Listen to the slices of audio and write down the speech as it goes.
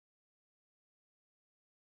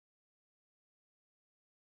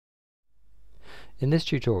In this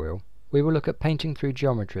tutorial, we will look at painting through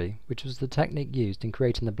geometry, which was the technique used in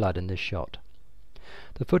creating the blood in this shot.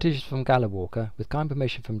 The footage is from Gala Walker, with kind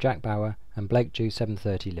permission from Jack Bauer and Blake Jew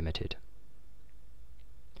 730 Limited.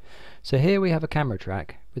 So here we have a camera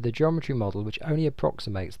track with a geometry model which only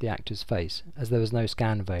approximates the actor's face, as there was no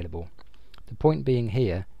scan available. The point being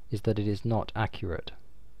here is that it is not accurate.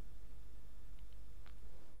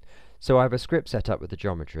 So I have a script set up with the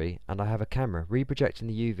geometry, and I have a camera reprojecting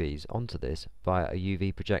the UVs onto this via a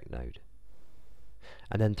UV project node.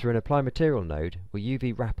 And then through an apply material node, we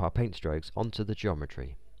UV wrap our paint strokes onto the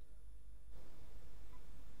geometry.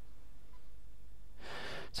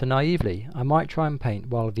 So naively, I might try and paint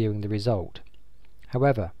while viewing the result.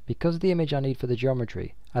 However, because the image I need for the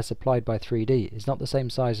geometry, as supplied by 3D, is not the same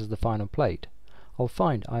size as the final plate, I'll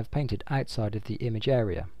find I have painted outside of the image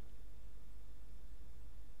area.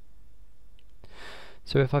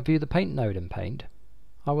 So if I view the paint node in Paint,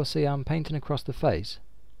 I will see I'm painting across the face,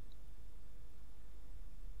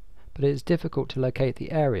 but it is difficult to locate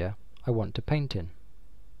the area I want to paint in.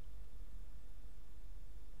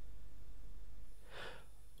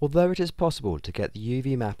 Although it is possible to get the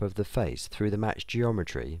UV map of the face through the matched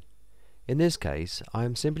geometry, in this case I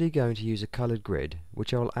am simply going to use a coloured grid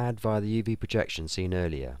which I will add via the UV projection seen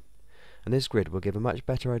earlier, and this grid will give a much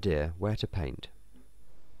better idea where to paint.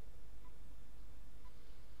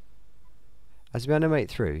 As we animate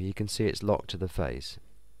through, you can see it's locked to the face,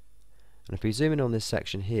 and if we zoom in on this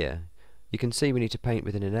section here, you can see we need to paint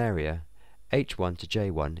within an area H1 to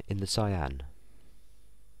J1 in the cyan.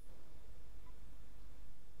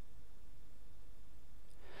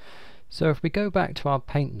 So if we go back to our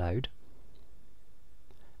paint node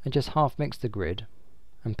and just half mix the grid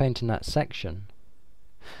and paint in that section,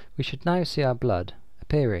 we should now see our blood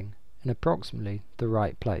appearing in approximately the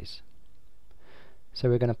right place. So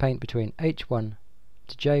we're going to paint between H1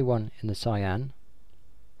 to J1 in the cyan,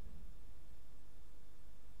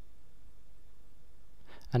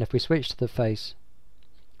 and if we switch to the face,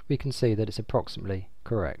 we can see that it's approximately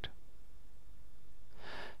correct.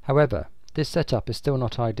 However, this setup is still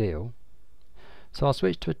not ideal, so I'll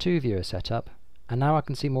switch to a two-viewer setup, and now I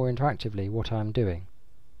can see more interactively what I'm doing.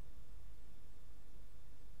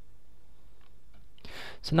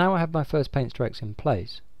 So now I have my first paint strokes in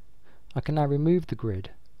place, I can now remove the grid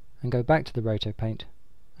and go back to the RotoPaint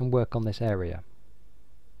and work on this area.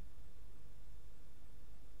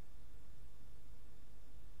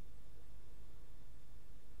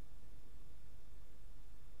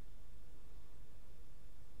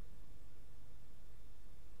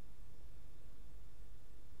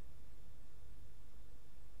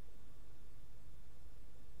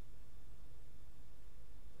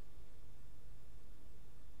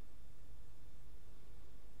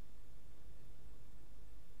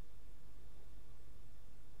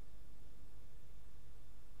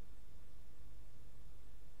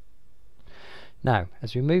 Now,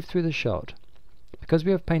 as we move through the shot, because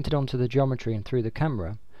we have painted onto the geometry and through the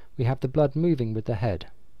camera, we have the blood moving with the head.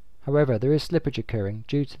 However, there is slippage occurring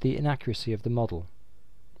due to the inaccuracy of the model.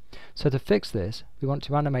 So to fix this, we want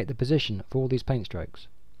to animate the position of all these paint strokes.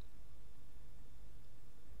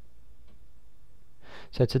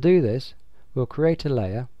 So to do this, we'll create a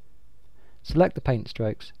layer, select the paint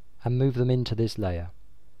strokes, and move them into this layer.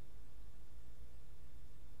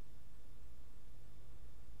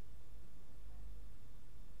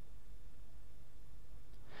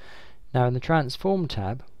 Now in the Transform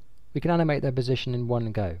tab, we can animate their position in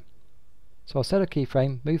one go. So I'll set a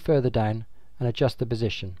keyframe, move further down, and adjust the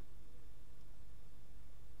position.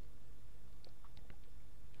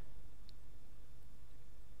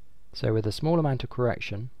 So with a small amount of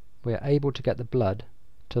correction, we are able to get the blood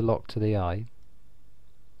to lock to the eye.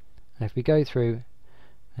 And if we go through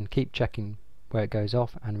and keep checking where it goes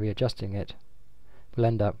off and readjusting it, we'll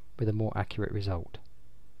end up with a more accurate result.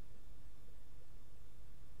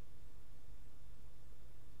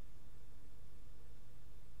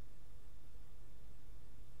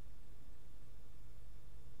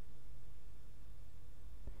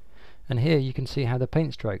 And here you can see how the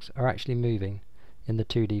paint strokes are actually moving in the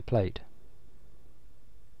 2D plate.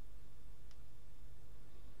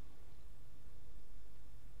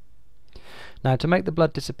 Now to make the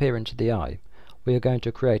blood disappear into the eye, we are going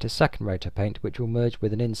to create a second RotoPaint which will merge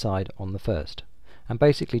with an inside on the first, and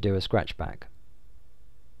basically do a Scratchback.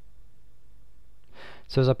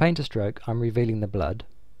 So as I paint a stroke, I'm revealing the blood.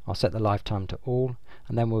 I'll set the lifetime to all,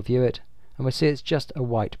 and then we'll view it, and we'll see it's just a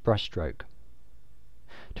white brush stroke.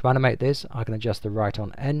 To animate this, I can adjust the right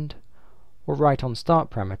on end or right on start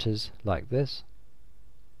parameters like this,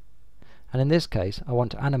 and in this case I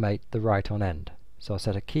want to animate the right on end, so I'll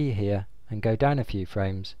set a key here and go down a few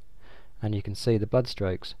frames and you can see the blood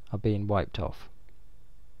strokes are being wiped off.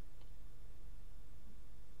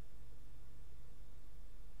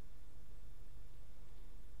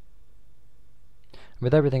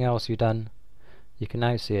 With everything else you've done, you can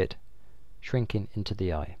now see it shrinking into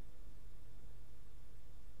the eye.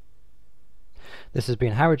 This has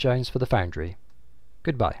been Howard Jones for the Foundry.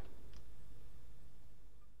 Goodbye.